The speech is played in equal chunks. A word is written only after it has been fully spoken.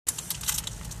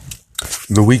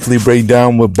The weekly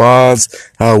breakdown with Boz,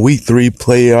 week 3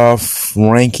 playoff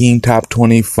ranking, top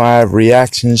 25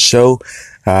 reaction show,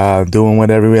 doing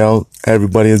what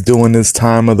everybody is doing this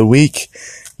time of the week,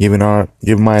 giving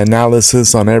my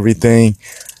analysis on everything,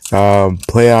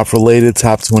 playoff related,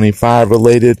 top 25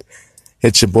 related.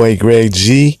 It's your boy Greg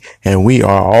G, and we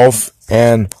are off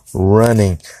and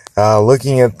running.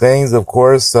 Looking at things, of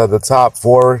course, the top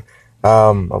 4,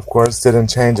 of course, didn't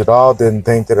change at all. Didn't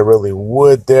think that it really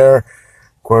would there.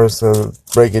 Of course,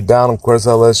 break it down. Of course,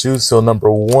 LSU still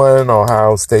number 1,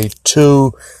 Ohio State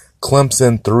 2,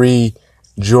 Clemson 3,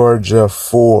 Georgia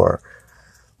 4.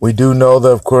 We do know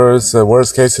that, of course,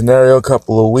 worst case scenario, a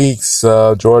couple of weeks,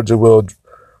 Georgia will,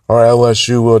 or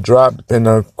LSU will drop,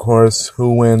 depending, of course,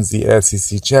 who wins the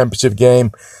SEC championship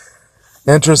game.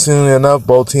 Interestingly enough,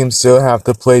 both teams still have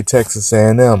to play Texas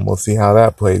A&M. We'll see how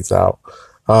that plays out.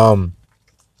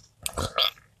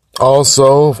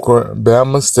 Also, of course,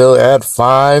 Bama still at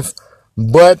 5,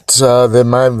 but they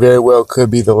might very well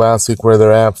could be the last week where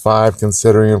they're at 5,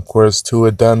 considering, of course, Tua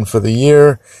done for the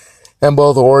year, and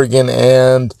both Oregon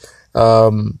and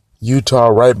Utah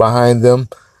right behind them.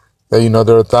 There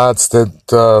are thoughts that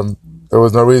there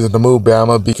was no reason to move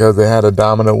Bama because they had a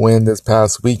dominant win this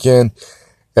past weekend,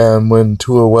 and when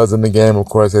Tua was in the game, of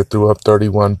course, they threw up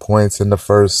 31 points in the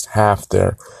first half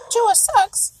there. Tua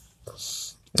sucks.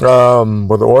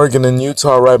 With Oregon and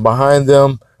Utah right behind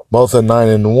them, both at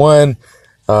 9-1.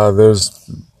 There's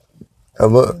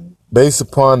based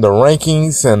upon the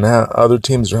rankings and how other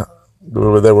teams that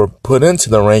were put into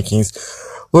the rankings,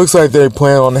 looks like they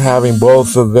plan on having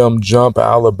both of them jump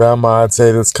Alabama, I'd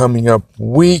say, this coming up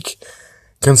week,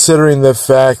 considering the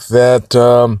fact that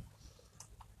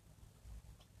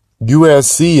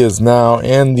USC is now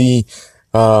in the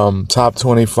top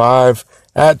 25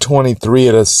 at 23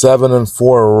 at a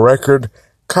 7-4 record.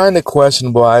 Kind of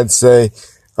questionable, I'd say.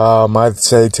 I'd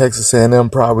say Texas A&M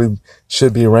probably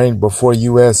should be ranked before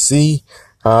USC,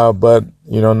 but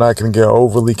not going to get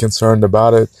overly concerned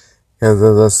about it. As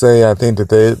I say, I think that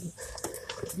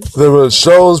there were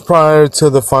shows prior to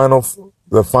the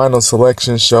final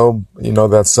selection show.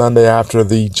 That Sunday after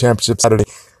the championship Saturday,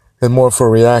 and more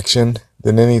for reaction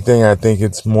than anything. I think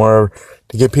it's more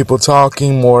to get people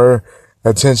talking, more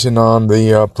attention on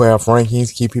the playoff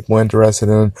rankings, keep people interested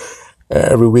in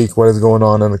every week what is going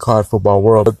on in the college football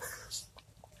world.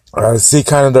 I see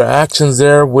kind of their actions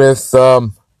there with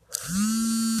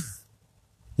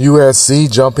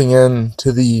USC jumping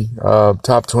into the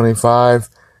top 25.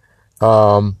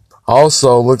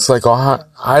 Also, looks like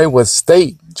Iowa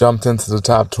State jumped into the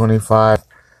top 25,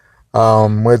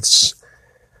 which,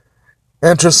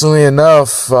 interestingly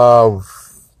enough,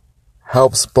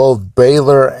 helps both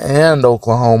Baylor and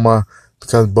Oklahoma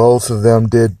because both of them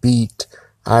did beat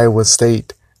Iowa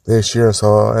State this year,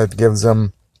 so it gives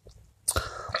them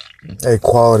a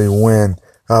quality win.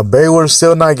 Baylor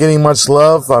still not getting much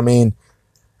love. I mean,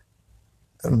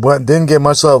 didn't get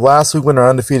much love last week when they're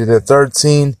undefeated at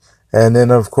 13, and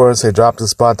then, of course, they dropped the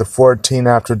spot to 14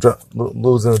 after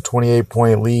losing a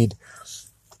 28-point lead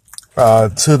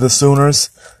to the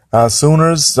Sooners.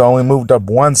 Sooners only moved up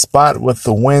 1 spot with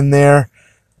the win there.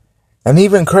 And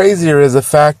even crazier is the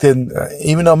fact that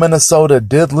even though Minnesota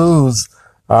did lose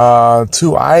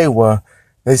to Iowa,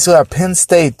 they still have Penn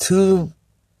State 2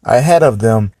 ahead of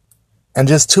them. And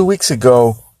just 2 weeks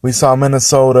ago, we saw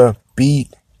Minnesota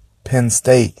beat Penn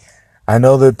State. I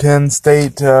know that Penn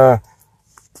State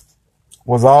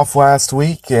was off last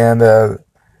week, and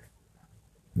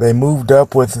they moved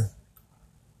up with...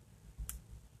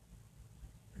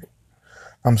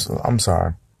 I'm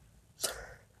sorry.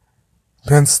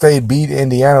 Penn State beat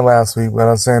Indiana last week, but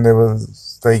I'm saying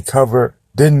they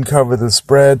didn't cover the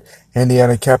spread.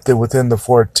 Indiana kept it within the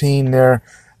 14 there.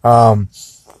 And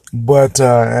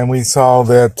we saw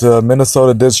that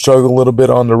Minnesota did struggle a little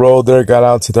bit on the road there, got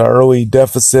out to the early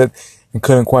deficit and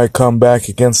couldn't quite come back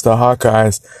against the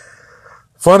Hawkeyes.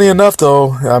 Funny enough,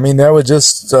 though, I mean, that was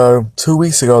just 2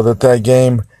 weeks ago that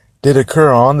game did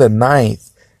occur on the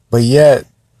 9th, but yet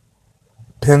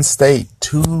Penn State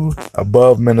 2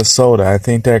 above Minnesota. I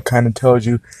think that kind of tells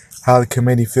you how the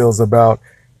committee feels about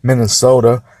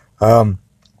Minnesota.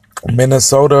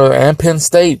 Minnesota and Penn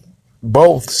State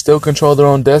both still control their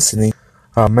own destiny.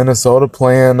 Minnesota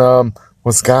playing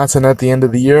Wisconsin at the end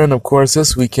of the year, and of course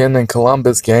this weekend in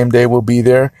Columbus, game day will be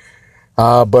there.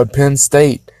 But Penn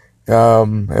State,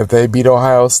 if they beat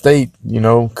Ohio State,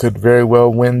 could very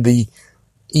well win the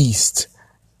East.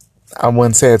 I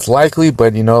wouldn't say it's likely,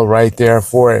 but, right there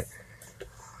for it.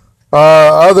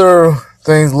 Other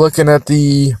things, looking at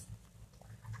the,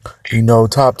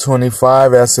 top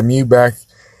 25, SMU back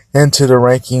into the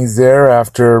rankings there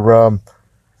after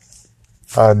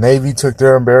Navy took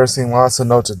their embarrassing loss to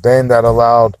Notre Dame that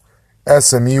allowed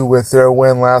SMU, with their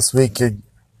win last week,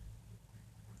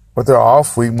 with their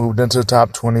off week, moved into the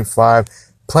top 25.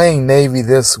 Playing Navy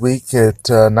this week at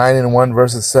 9-1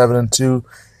 versus 7-2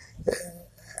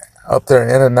 up there in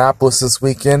Indianapolis this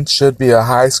weekend. Should be a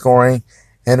high-scoring,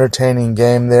 entertaining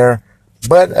game there.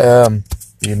 But,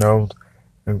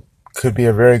 it could be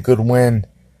a very good win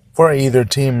for either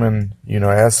team. And,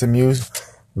 SMU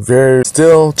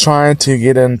still trying to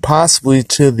get in possibly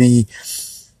to the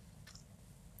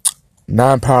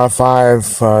non-Power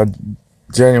 5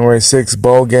 January 6th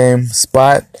bowl game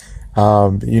spot.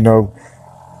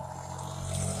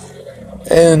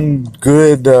 In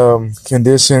good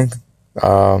condition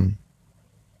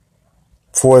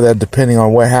for that, depending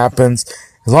on what happens.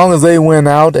 As long as they win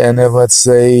out, and if, let's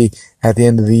say, at the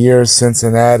end of the year,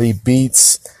 Cincinnati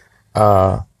beats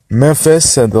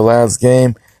Memphis at the last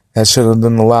game, that should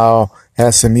then allow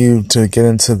SMU to get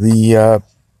into the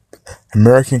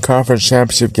American Conference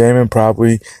Championship game, and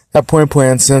probably at that point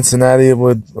playing Cincinnati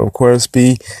would, of course,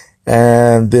 be.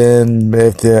 And then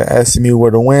if the SMU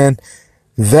were to win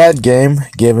that game,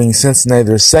 giving Cincinnati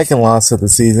their second loss of the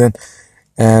season,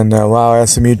 and allow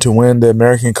SMU to win the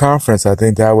American Conference, I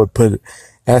think that would put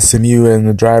SMU in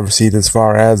the driver's seat as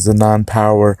far as the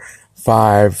non-Power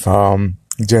 5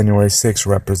 January 6th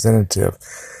representative.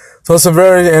 So some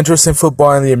very interesting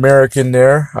football in the American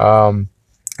there, and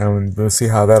we'll see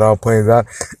how that all plays out.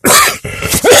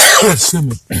 Excuse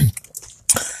me.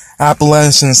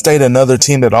 Appalachian State, another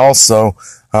team that also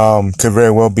could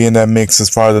very well be in that mix as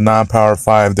far as the non-Power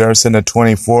 5. They're sitting at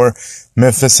 24.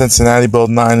 Memphis, Cincinnati, both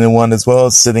 9-1 as well,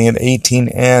 sitting at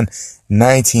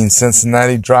 18-19.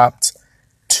 Cincinnati dropped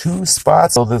 2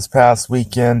 spots this past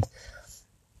weekend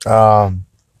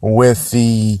with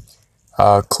the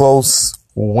close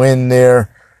win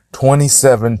there,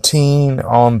 2017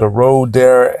 on the road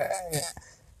there,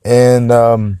 and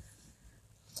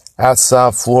at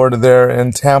South Florida there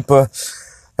in Tampa.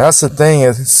 That's the thing.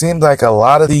 It seems like a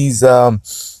lot of these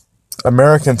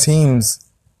American teams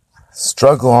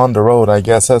struggle on the road. I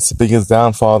guess that's the biggest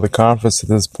downfall of the conference at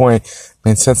this point. I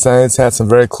mean, Cincinnati's had some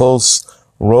very close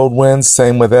road wins.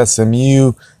 Same with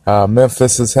SMU.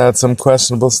 Memphis has had some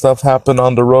questionable stuff happen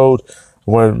on the road.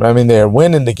 They're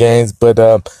winning the games, but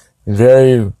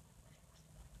very,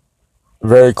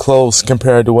 very close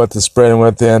compared to what the spread and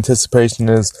what the anticipation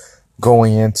is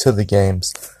going into the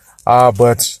games.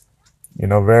 But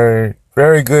very,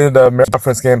 very good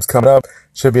conference games coming up.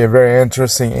 Should be a very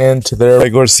interesting end to their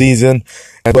regular season,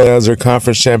 as well as their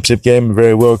conference championship game.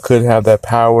 Very well could have that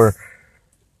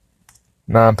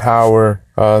non-Power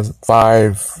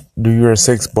 5 New Year's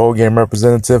 6 bowl game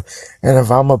representative. And if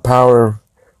I'm a Power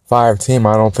 5 team,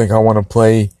 I don't think I want to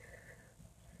play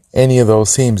any of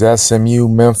those teams. SMU,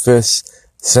 Memphis,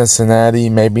 Cincinnati,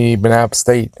 maybe even App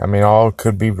State. I mean, all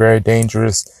could be very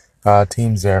dangerous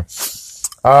teams there.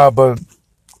 But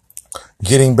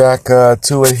getting back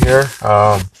to it here,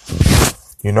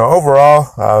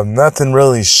 overall, nothing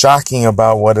really shocking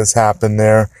about what has happened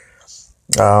there.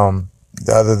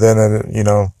 Other than,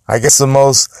 I guess the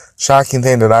most shocking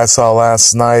thing that I saw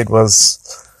last night was,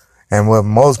 and what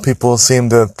most people seem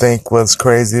to think was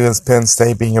crazy, was Penn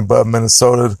State being above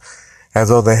Minnesota, as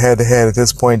though the head-to-head at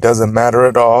this point doesn't matter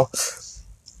at all.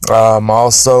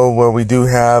 Also, what we do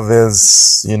have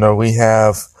is, we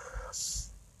have,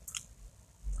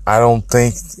 I don't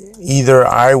think either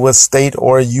Iowa State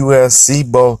or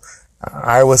USC, both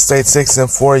Iowa State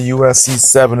 6-4, USC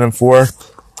 7-4.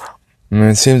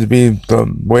 It seems to be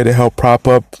the way to help prop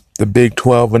up the Big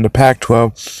 12 and the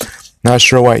Pac-12. Not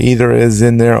sure why either is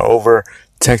in there over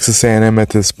Texas A&M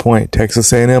at this point.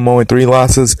 Texas A&M only 3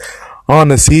 losses on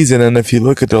the season, and if you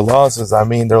look at their losses,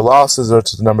 their losses are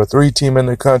to the number 3 team in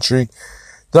the country,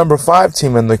 number 5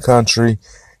 team in the country,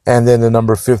 and then the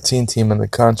number 15 team in the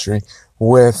country,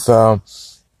 with 2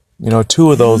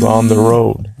 of those on the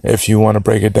road, if you want to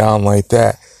break it down like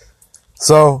that.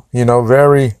 So,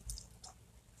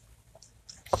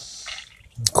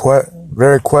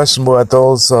 very questionable at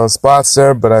those spots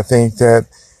there, but I think that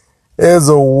is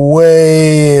a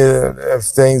way, if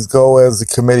things go as the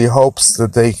committee hopes,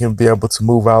 that they can be able to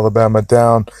move Alabama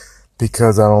down,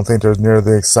 because I don't think there's near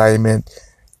the excitement,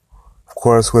 of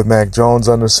course, with Mac Jones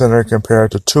under center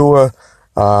compared to Tua.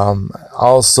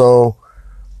 Also,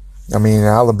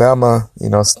 Alabama,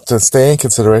 to stay in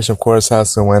consideration, of course,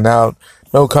 has to win out.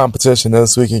 No competition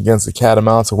this week against the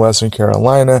Catamounts of Western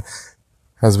Carolina.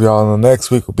 As we all know, next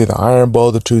week will be the Iron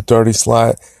Bowl, the 2:30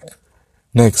 slot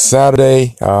next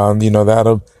Saturday.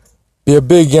 That'll be a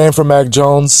big game for Mac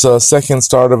Jones, second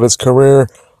start of his career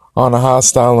on a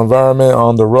hostile environment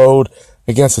on the road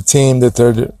against a team that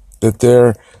they're that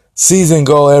their season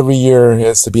goal every year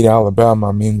is to beat Alabama.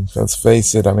 I mean, let's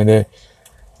face it. I mean,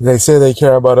 they say they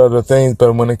care about other things,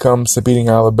 but when it comes to beating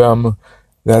Alabama,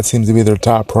 that seems to be their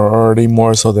top priority,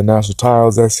 more so than national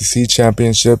titles, SEC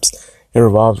championships. It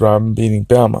revolves around beating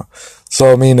Bama.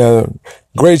 So, I mean, a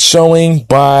great showing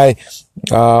by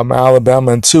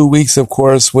Alabama in 2 weeks, of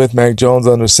course, with Mac Jones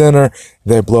under center.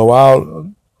 They blow out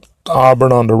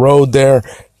Auburn on the road there.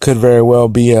 Could very well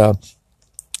be a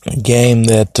game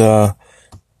that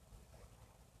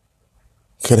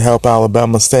could help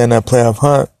Alabama stay in that playoff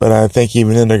hunt, but I think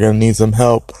even then they're going to need some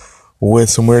help with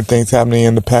some weird things happening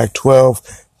in the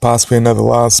Pac-12, possibly another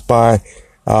loss by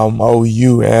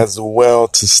OU as well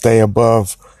to stay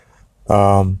above,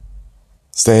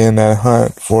 stay in that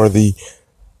hunt for the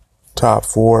top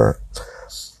four.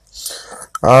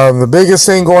 The biggest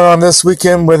thing going on this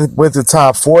weekend with the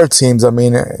top four teams, I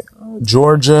mean,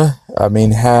 Georgia,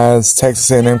 has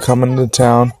Texas A&M coming to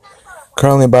town.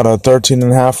 Currently about a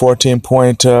 13.5,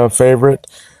 14-point favorite.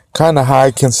 Kind of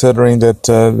high considering that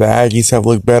the Aggies have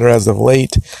looked better as of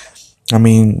late. I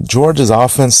mean, Georgia's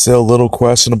offense still a little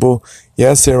questionable.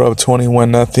 Yes, they were up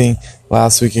 21-0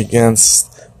 last week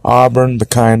against Auburn, but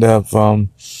kind of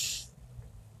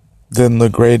didn't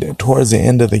look great towards the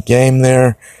end of the game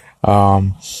there.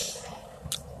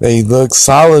 They looked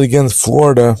solid against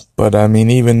Florida, but I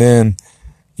mean, even then,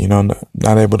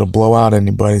 not able to blow out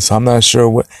anybody. So I'm not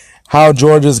sure how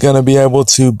Georgia's going to be able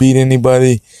to beat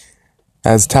anybody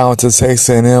as talented as Texas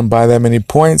A&M by that many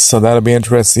points. So that'll be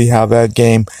interesting to see how that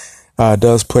game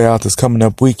does play out this coming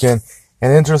up weekend.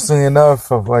 And interestingly enough,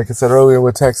 like I said earlier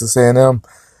with Texas A&M,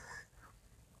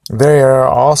 they are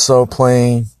also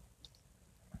playing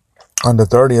on the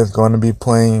 30th, going to be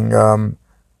playing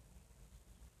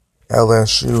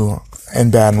LSU in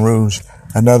Baton Rouge.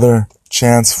 Another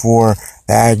chance for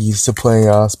the Aggies to play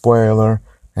spoiler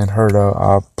and hurt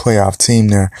a playoff team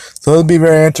there. So it'll be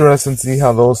very interesting to see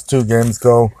how those two games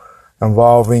go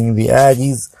involving the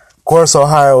Aggies. Of course,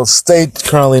 Ohio State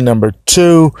currently number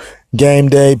 2. Game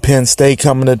day, Penn State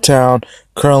coming to town.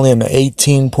 Currently an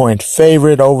 18-point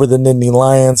favorite over the Nittany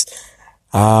Lions.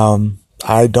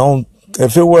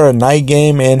 If it were a night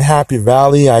game in Happy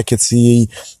Valley, I could see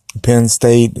Penn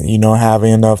State,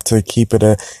 having enough to keep it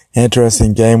an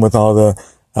interesting game with all the,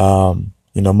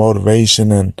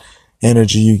 motivation and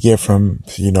energy you get from,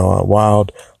 a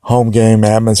wild home game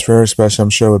atmosphere, especially I'm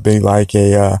sure it would be like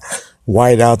a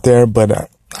white out there, but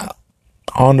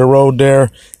on the road there,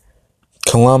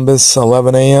 Columbus,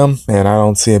 11 a.m., and I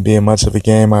don't see it being much of a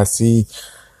game. I see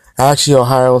actually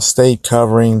Ohio State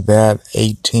covering that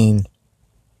 18.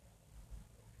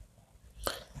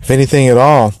 If anything at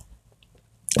all,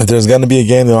 if there's going to be a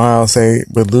game that Ohio State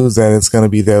would lose, that it's going to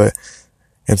be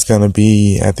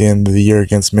at the end of the year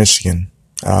against Michigan.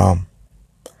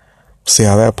 See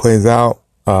how that plays out.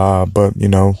 But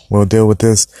we'll deal with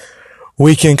this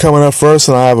weekend coming up first,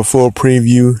 and I have a full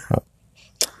preview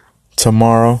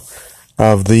tomorrow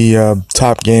of the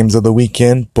top games of the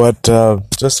weekend. But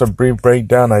just a brief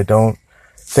breakdown. I don't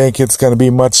think it's going to be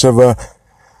much of a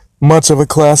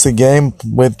classic game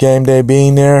with game day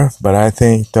being there, but I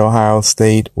think the Ohio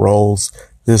State rolls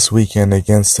this weekend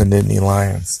against the Nittany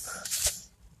Lions.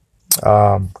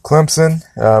 Clemson,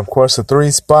 of course, the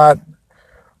 3 spot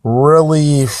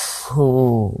really is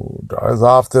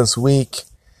off this week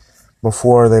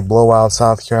before they blow out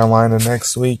South Carolina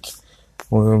next week.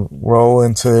 We'll roll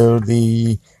into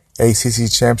the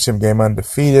ACC championship game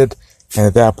undefeated, and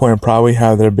at that point probably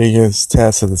have their biggest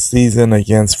test of the season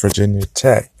against Virginia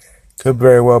Tech. Could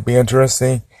very well be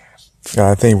interesting.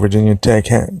 I think Virginia Tech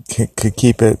could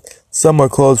keep it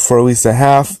somewhat close for at least a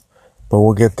half, but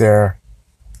we'll get there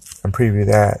and preview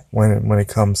that when it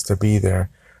comes to be there.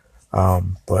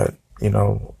 But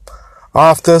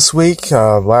off this week.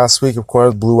 Last week, of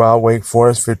course, blew out Wake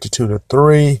Forest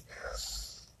 52-3.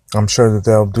 I'm sure that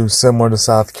they'll do similar to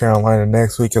South Carolina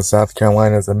next week, because South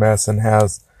Carolina is a mess and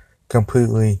has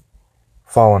completely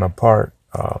fallen apart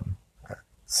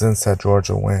since that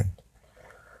Georgia win.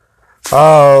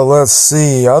 Let's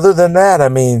see. Other than that,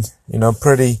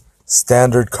 pretty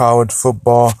standard college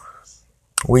football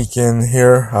weekend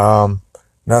here.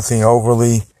 Nothing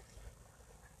overly.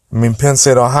 Penn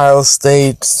State, Ohio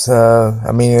State.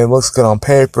 It looks good on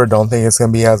paper. Don't think it's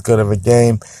going to be as good of a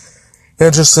game.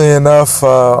 Interestingly enough,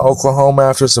 Oklahoma,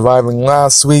 after surviving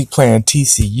last week, playing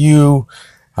TCU.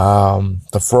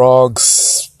 The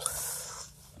Frogs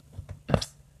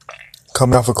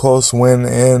coming off a close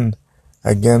win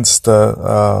against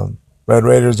the Red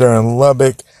Raiders there in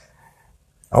Lubbock.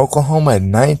 Oklahoma, a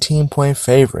 19-point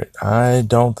favorite. I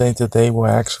don't think that they will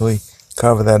actually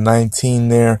cover that 19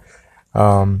 there.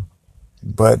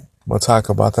 But We'll talk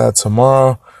about that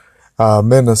tomorrow.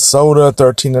 Minnesota,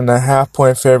 13.5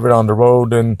 point favorite on the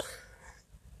road in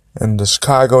the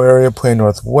Chicago area, playing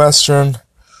Northwestern.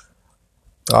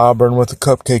 Auburn with a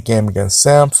cupcake game against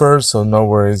Samford, so no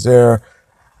worries there.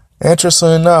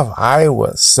 Interestingly enough,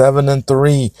 Iowa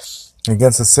 7-3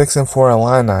 against a 6-4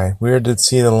 Illini. Weird to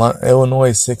see the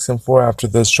Illinois 6-4 after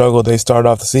the struggle they started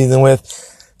off the season with.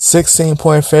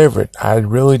 16-point favorite. I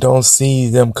really don't see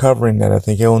them covering that. I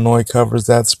think Illinois covers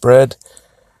that spread.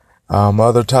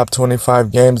 Other top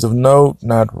 25 games of note,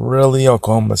 not really.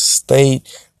 Oklahoma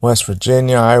State, West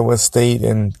Virginia, Iowa State,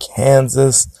 and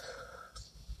Kansas.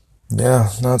 Yeah,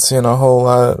 not seeing a whole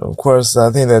lot. Of course, I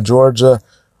think that Georgia,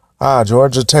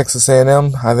 Texas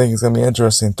A&M, I think it's going to be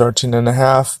interesting.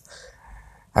 13.5.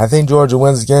 I think Georgia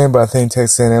wins the game, but I think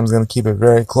Texas A&M is going to keep it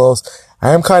very close.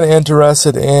 I am kind of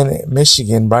interested in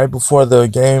Michigan right before the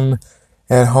game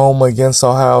at home against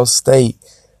Ohio State.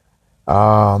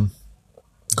 Going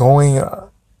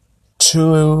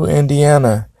to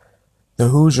Indiana. The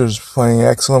Hoosiers playing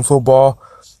excellent football.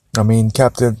 I mean,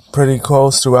 kept it pretty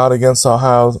close throughout against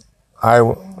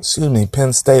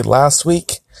Penn State last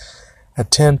week. A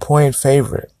 10-point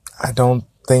favorite. I don't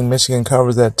think Michigan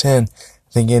covers that 10. I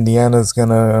think Indiana's going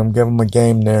to give them a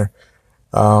game there.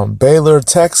 Baylor,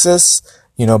 Texas.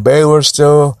 Baylor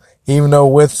still, even though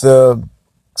with the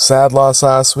sad loss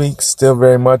last week, still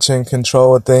very much in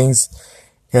control of things.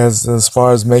 As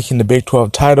far as making the Big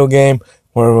 12 title game,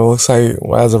 where it looks like,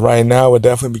 as of right now, we'll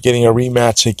definitely be getting a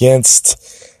rematch against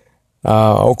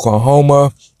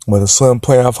Oklahoma with a slim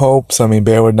playoff hopes. I mean,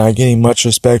 Baylor not getting much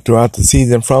respect throughout the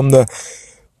season from the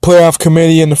playoff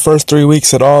committee in the first 3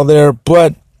 weeks at all there,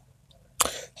 but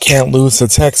can't lose to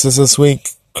Texas this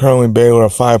week. Currently, Baylor a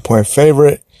 5-point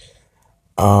favorite.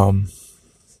 And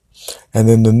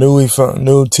then the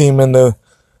new team in the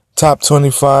top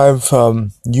 25,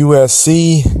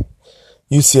 USC,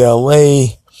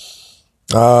 UCLA.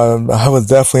 I was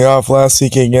definitely off last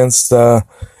week against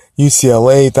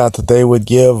UCLA. Thought that they would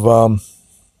give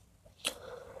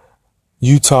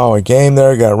Utah a game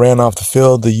there. Got ran off the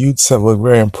field. The Utes have looked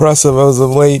very impressive as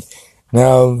of late.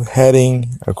 Now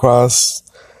heading across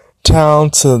town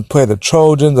to play the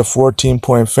Trojans. A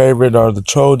 14-point favorite are the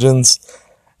Trojans.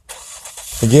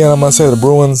 Again, I'm going to say the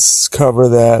Bruins cover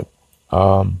that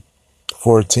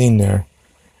 14 there.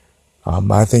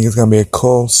 I think it's going to be a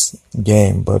close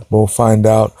game, but we'll find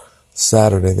out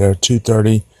Saturday. They're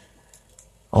 2:30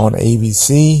 on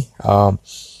ABC.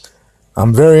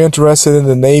 I'm very interested in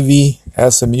the Navy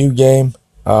SMU game.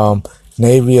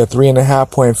 Navy a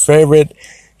 3.5-point favorite.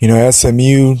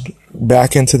 SMU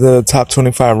back into the top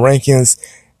 25 rankings.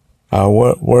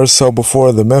 Were so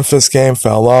before the Memphis game,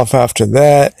 fell off after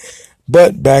that.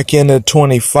 But back into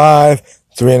 25,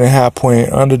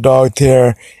 3.5-point underdog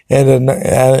there in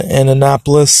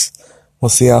Annapolis. We'll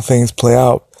see how things play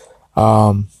out.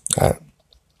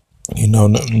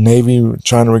 Navy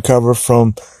trying to recover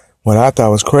from what I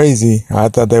thought was crazy. I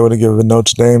thought they would have given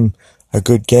Notre Dame a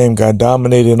good game. Got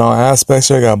dominated in all aspects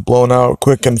there. Got blown out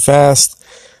quick and fast.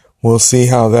 We'll see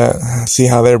how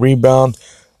they rebound.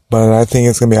 But I think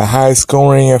it's going to be a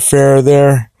high-scoring affair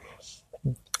there.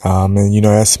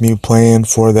 And, SMU playing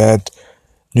for that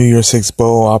New Year's Six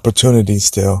Bowl opportunity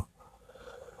still.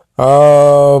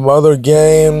 Other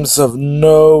games of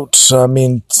note,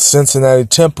 Cincinnati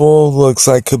Temple looks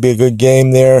like could be a good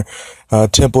game there.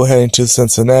 Temple heading to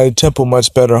Cincinnati. Temple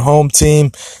much better home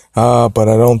team, but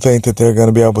I don't think that they're going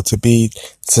to be able to beat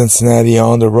Cincinnati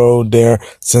on the road there.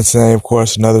 Cincinnati, of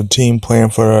course, another team playing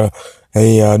for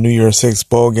a New Year's Six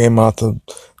Bowl game out the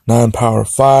non-Power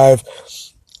 5.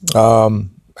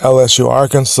 LSU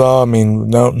Arkansas,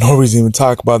 no reason to even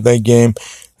talk about that game.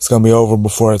 It's going to be over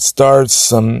before it starts.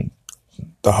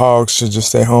 The Hogs should just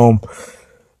stay home.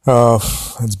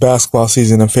 It's basketball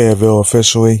season in Fayetteville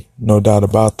officially. No doubt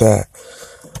about that.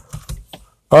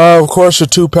 Of course, your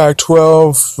two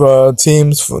Pac-12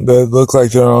 teams that look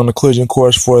like they're on the collision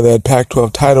course for that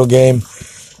Pac-12 title game.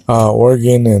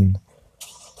 Oregon and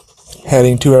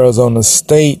heading to Arizona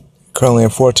State. Currently a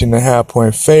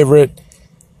 14.5-point favorite.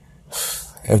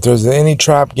 If there's any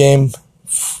trap game,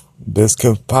 this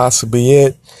could possibly be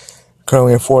it.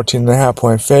 Currently a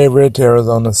 14.5-point favorite.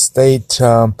 Arizona State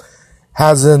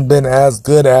hasn't been as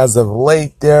good as of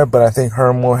late there, but I think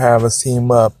Herm will have his team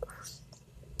up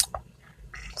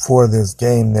for this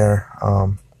game there.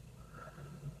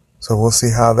 So we'll see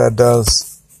how that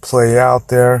does play out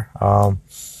there.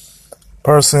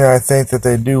 Personally, I think that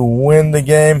they do win the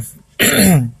game.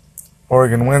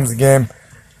 Oregon wins the game,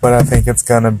 but I think it's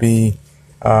going to be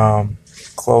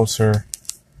closer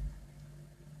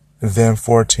than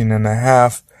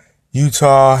 14.5.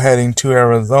 Utah heading to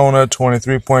Arizona,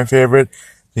 23-point favorite.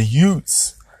 The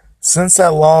Utes, since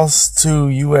that loss to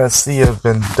USC, have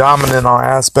been dominant on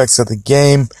aspects of the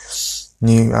game.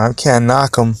 I can't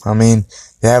knock them. I mean,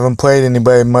 they haven't played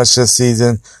anybody much this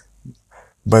season,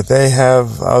 but they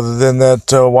have, other than that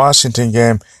Washington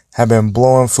game, have been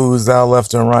blowing fools out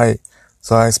left and right.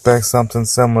 So I expect something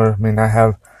similar. I mean,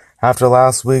 after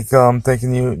last week, I'm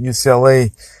thinking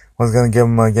UCLA was going to give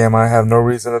them a game. I have no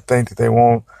reason to think that they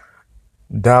won't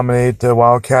dominate the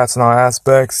Wildcats in all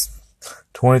aspects.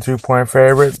 23-point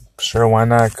favorite. Sure, why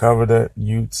not cover the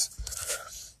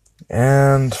Utes?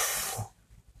 And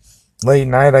late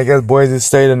night, I guess Boise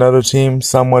State, another team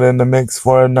somewhat in the mix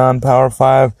for a non-Power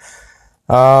 5.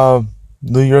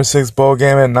 New Year's Six bowl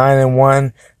game at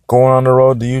 9-1, going on the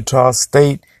road to Utah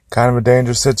State. Kind of a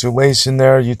dangerous situation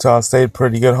there. Utah State,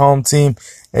 pretty good home team,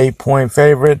 8-point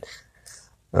favorite.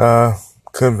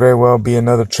 Could very well be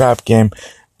another trap game.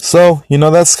 So,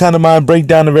 that's kind of my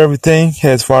breakdown of everything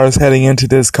as far as heading into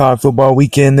this college football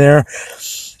weekend there.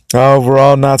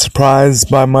 Overall, not surprised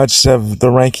by much of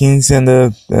the rankings and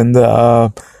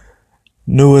the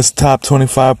newest top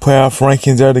 25 playoff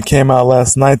rankings there that came out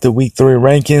last night, the week 3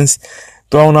 rankings.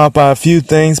 Thrown off by a few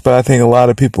things, but I think a lot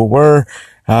of people were.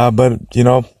 But,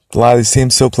 a lot of these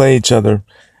teams still play each other.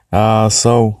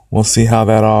 So we'll see how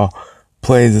that all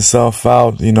plays itself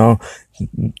out.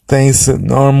 Things that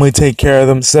normally take care of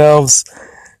themselves,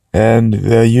 and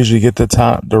they usually get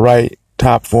the right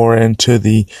top 4 into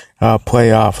the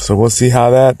playoff. So we'll see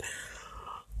how that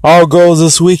all goes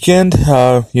this weekend.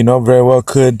 Very well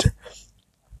could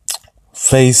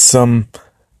face some,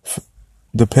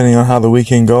 depending on how the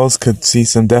weekend goes, could see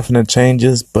some definite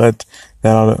changes, but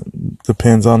that all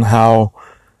depends on how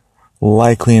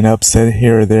likely an upset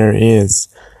here or there is.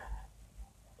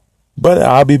 But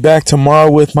I'll be back tomorrow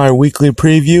with my weekly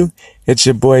preview. It's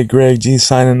your boy Greg G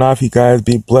signing off. You guys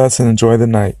be blessed and enjoy the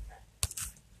night.